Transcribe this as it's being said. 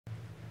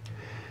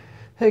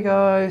Hey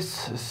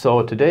guys,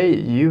 so today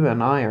you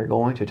and I are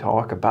going to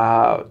talk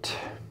about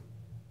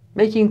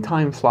making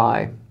time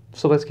fly.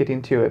 So let's get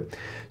into it.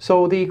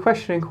 So the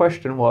question in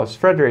question was,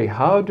 Frederick,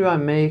 how do I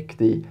make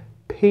the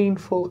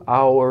painful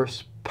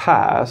hours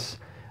pass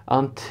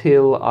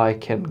until I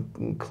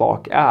can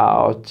clock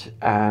out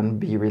and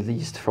be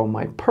released from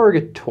my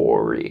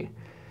purgatory?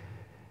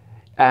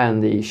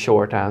 And the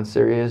short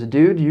answer is,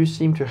 dude, you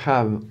seem to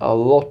have a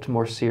lot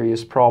more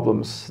serious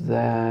problems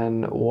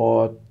than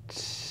what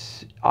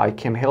I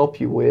can help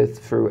you with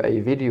through a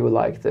video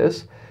like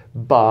this.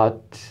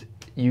 But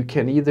you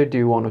can either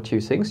do one or two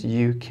things.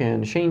 You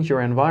can change your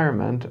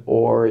environment,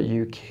 or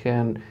you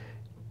can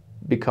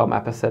become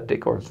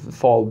apathetic or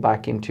fall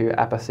back into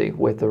apathy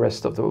with the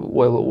rest of the,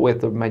 well,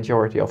 with the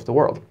majority of the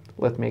world.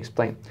 Let me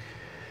explain.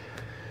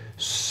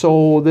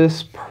 So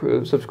this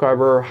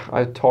subscriber,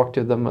 I talked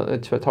to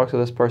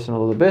this person a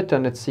little bit,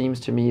 and it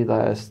seems to me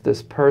that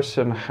this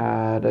person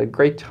had a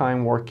great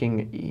time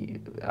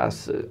working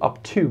as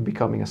up to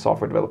becoming a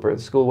software developer.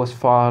 The school was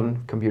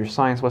fun, computer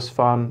science was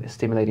fun,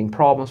 stimulating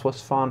problems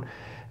was fun,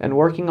 and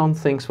working on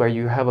things where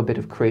you have a bit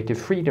of creative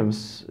freedom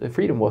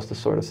was the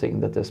sort of thing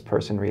that this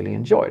person really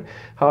enjoyed.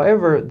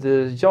 However,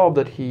 the job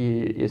that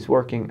he is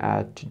working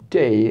at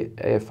today,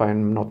 if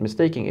I'm not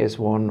mistaken, is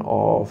one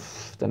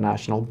of the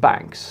national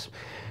banks.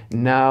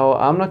 Now,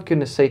 I'm not going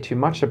to say too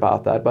much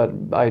about that, but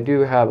I do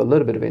have a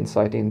little bit of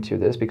insight into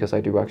this because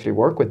I do actually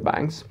work with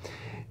banks.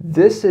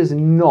 This is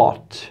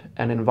not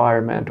an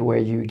environment where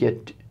you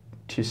get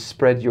to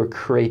spread your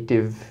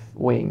creative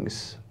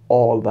wings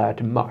all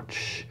that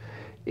much.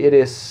 It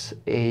is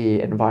an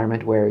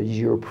environment where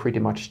you're pretty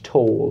much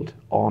told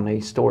on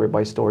a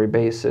story-by-story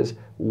basis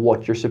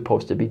what you're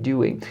supposed to be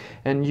doing.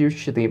 And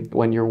usually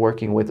when you're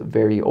working with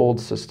very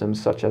old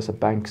systems, such as a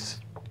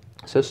bank's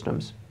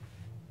systems,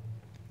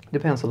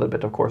 depends a little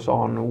bit, of course,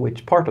 on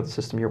which part of the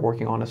system you're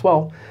working on as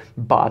well.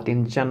 But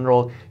in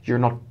general, you're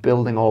not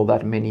building all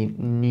that many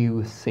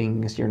new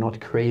things. You're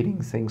not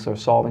creating things or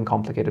solving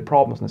complicated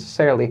problems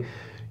necessarily.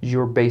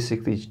 You're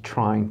basically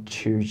trying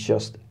to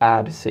just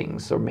add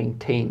things or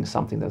maintain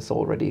something that's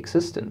already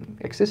existing.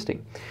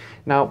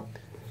 Now,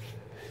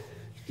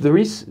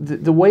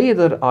 the way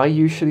that I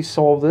usually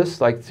solve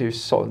this,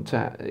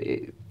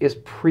 is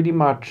pretty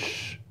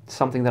much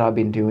something that I've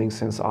been doing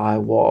since I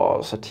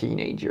was a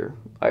teenager.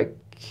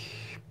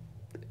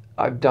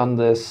 I've done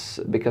this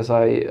because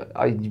I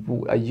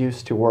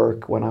used to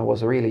work when I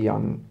was really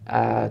young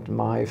at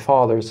my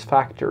father's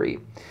factory,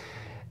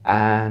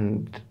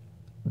 and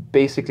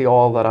basically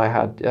all that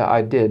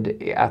I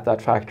did at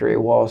that factory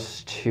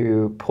was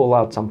to pull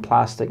out some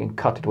plastic and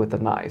cut it with a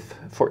knife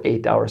for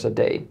 8 hours a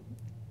day,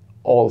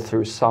 all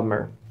through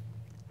summer.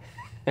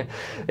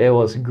 It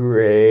was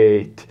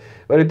great,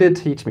 but it did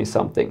teach me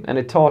something, and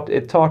it taught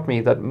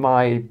me that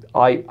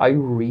I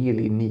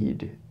really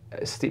need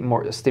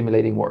more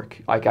stimulating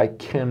work. Like, I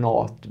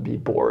cannot be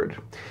bored.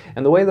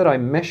 And the way that I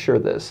measure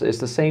this is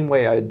the same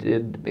way I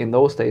did in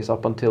those days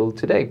up until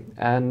today.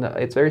 And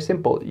it's very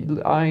simple.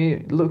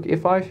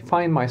 If I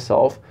find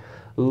myself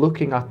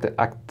looking at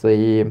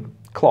the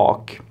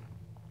clock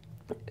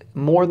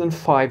more than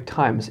 5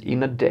 times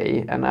in a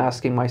day and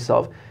asking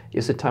myself,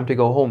 is it time to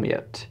go home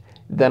yet?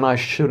 Then I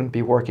shouldn't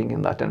be working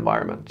in that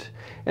environment.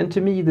 And to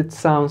me, that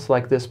sounds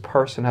like this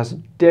person has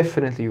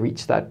definitely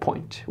reached that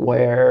point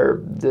where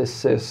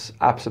this is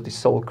absolutely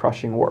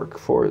soul-crushing work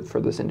for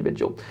this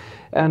individual.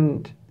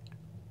 And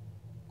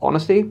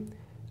honestly,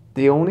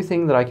 the only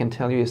thing that I can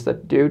tell you is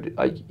that, dude,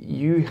 the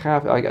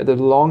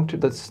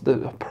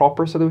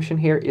proper solution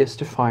here is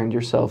to find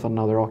yourself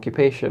another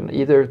occupation.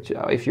 Either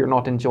if you're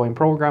not enjoying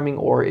programming,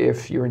 or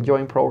if you're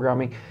enjoying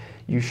programming,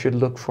 you should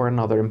look for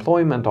another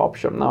employment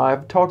option. Now,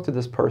 I've talked to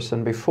this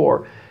person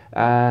before,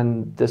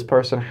 and this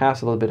person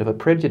has a little bit of a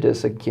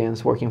prejudice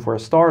against working for a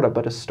startup,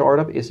 but a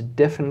startup is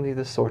definitely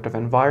the sort of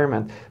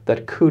environment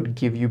that could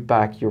give you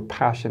back your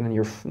passion and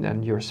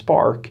your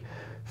spark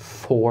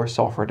for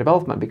software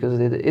development, because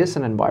it is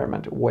an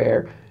environment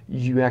where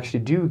you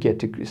actually do get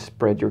to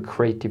spread your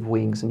creative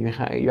wings, and you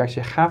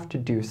actually have to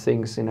do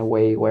things in a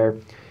way where,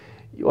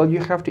 well, you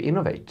have to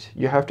innovate.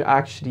 You have to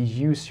actually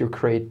use your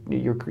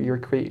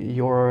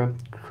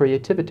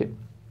creativity,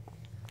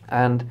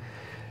 and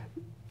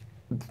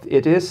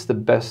it is the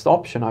best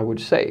option, I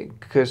would say,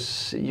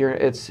 because I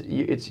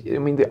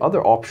mean, the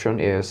other option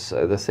is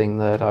the thing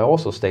that I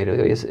also stated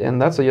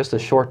and that's just a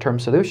short-term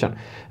solution,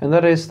 and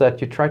that is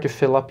that you try to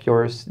fill up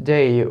your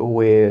day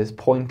with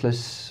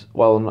pointless.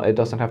 Well, it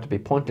doesn't have to be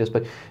pointless,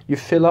 but you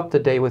fill up the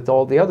day with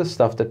all the other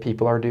stuff that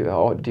people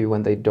do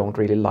when they don't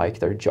really like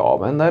their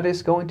job, and that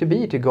is going to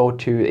be to go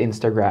to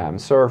Instagram,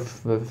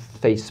 surf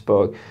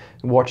Facebook,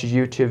 watch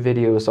YouTube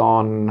videos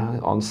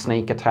on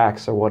snake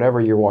attacks or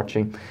whatever you're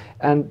watching,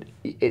 and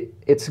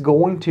it's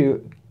going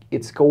to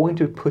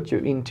put you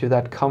into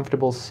that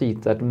comfortable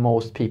seat that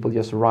most people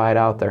just ride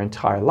out their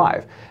entire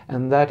life,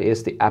 and that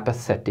is the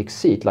apathetic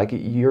seat. Like,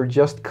 you're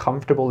just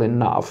comfortable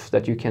enough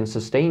that you can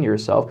sustain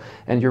yourself,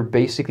 and you're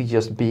basically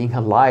just being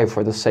alive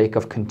for the sake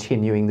of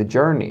continuing the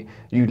journey.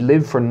 You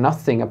live for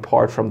nothing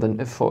apart from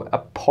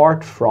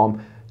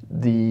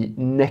the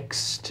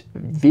next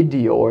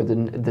video or the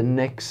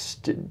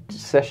next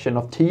session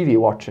of TV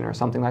watching or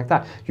something like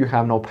that. You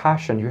have no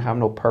passion, you have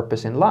no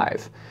purpose in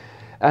life.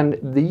 And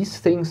these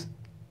things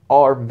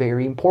are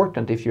very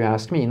important if you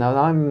ask me.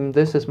 Now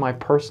this is my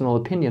personal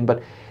opinion,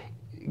 but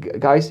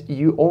guys,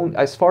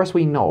 as far as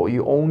we know,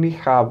 you only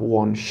have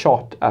one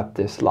shot at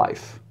this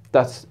life.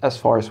 That's as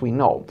far as we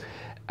know.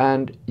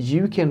 And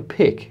you can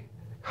pick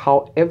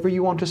however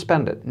you want to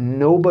spend it.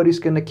 Nobody's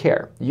going to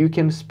care. You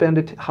can spend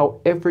it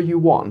however you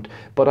want,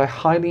 but I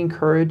highly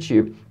encourage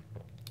you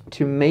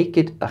to make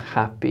it a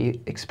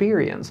happy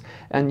experience.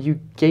 And you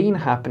gain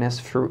happiness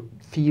through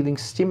feeling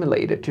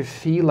stimulated, to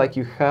feel like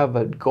you have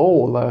a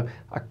goal, a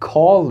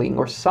calling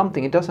or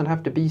something. It doesn't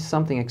have to be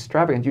something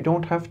extravagant. You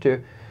don't have to,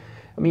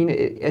 I mean,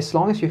 as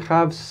long as you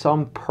have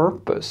some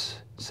purpose,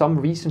 some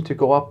reason to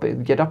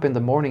get up in the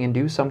morning and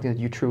do something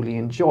that you truly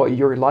enjoy,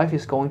 your life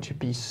is going to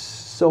be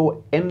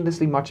so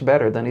endlessly much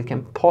better than it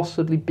can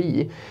possibly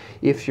be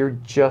if you're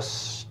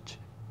just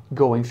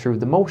going through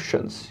the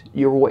motions.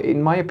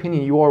 In my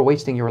opinion, you are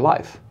wasting your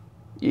life.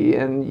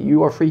 And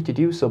you are free to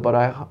do so, but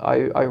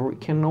I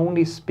can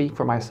only speak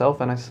for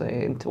myself, and I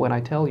say when I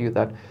tell you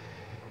that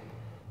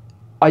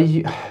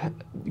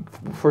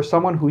for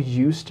someone who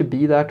used to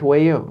be that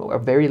way a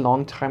very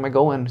long time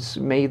ago and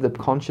made the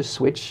conscious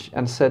switch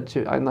and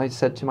I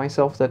said to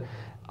myself that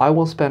I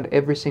will spend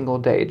every single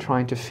day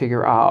trying to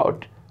figure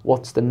out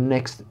what's the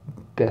next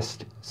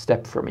best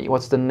step for me,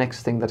 what's the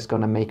next thing that's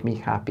going to make me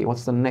happy,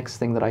 what's the next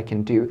thing that I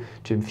can do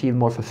to feel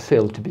more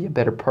fulfilled, to be a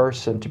better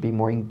person, to be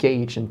more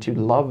engaged, and to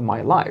love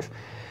my life.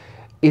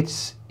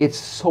 It's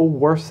so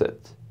worth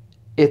it.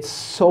 It's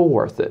so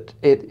worth it.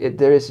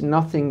 There's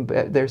nothing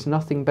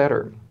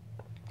better.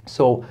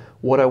 So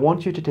what I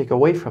want you to take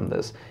away from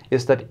this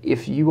is that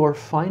if you are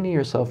finding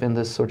yourself in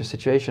this sort of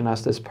situation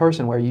as this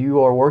person where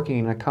you are working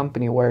in a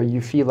company where you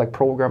feel like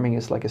programming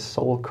is like a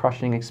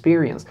soul-crushing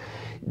experience,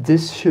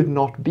 this should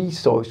not be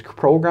so.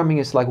 Programming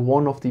is like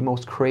one of the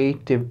most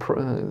creative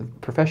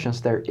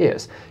professions there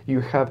is. You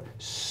have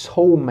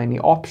so many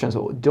options.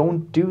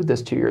 Don't do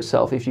this to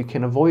yourself if you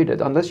can avoid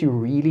it. Unless you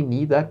really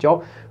need that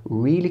job,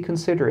 really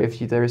consider if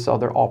there's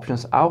other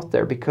options out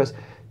there, because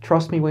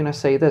trust me when I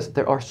say this,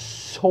 there are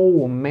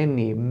so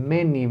many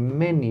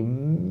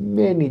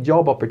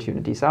job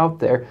opportunities out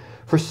there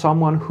for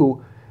someone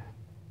who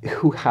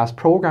has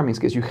programming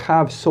skills. You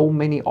have so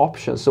many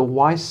options, so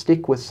why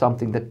stick with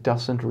something that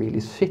doesn't really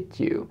fit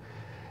you?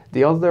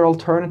 The other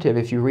alternative,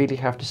 if you really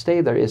have to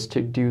stay there, is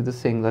to do the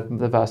thing that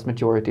the vast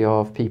majority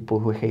of people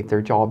who hate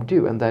their job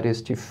do, and that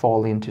is to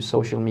fall into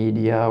social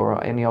media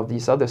or any of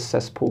these other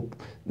cesspool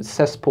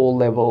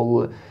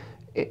level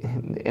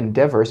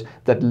endeavors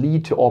that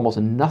lead to almost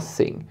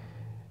nothing.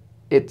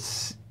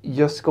 It's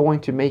just going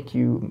to make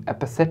you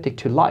apathetic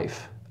to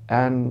life,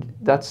 and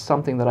that's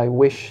something that I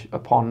wish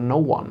upon no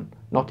one,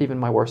 not even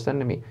my worst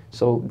enemy.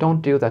 So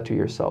don't do that to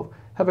yourself.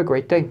 Have a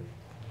great day.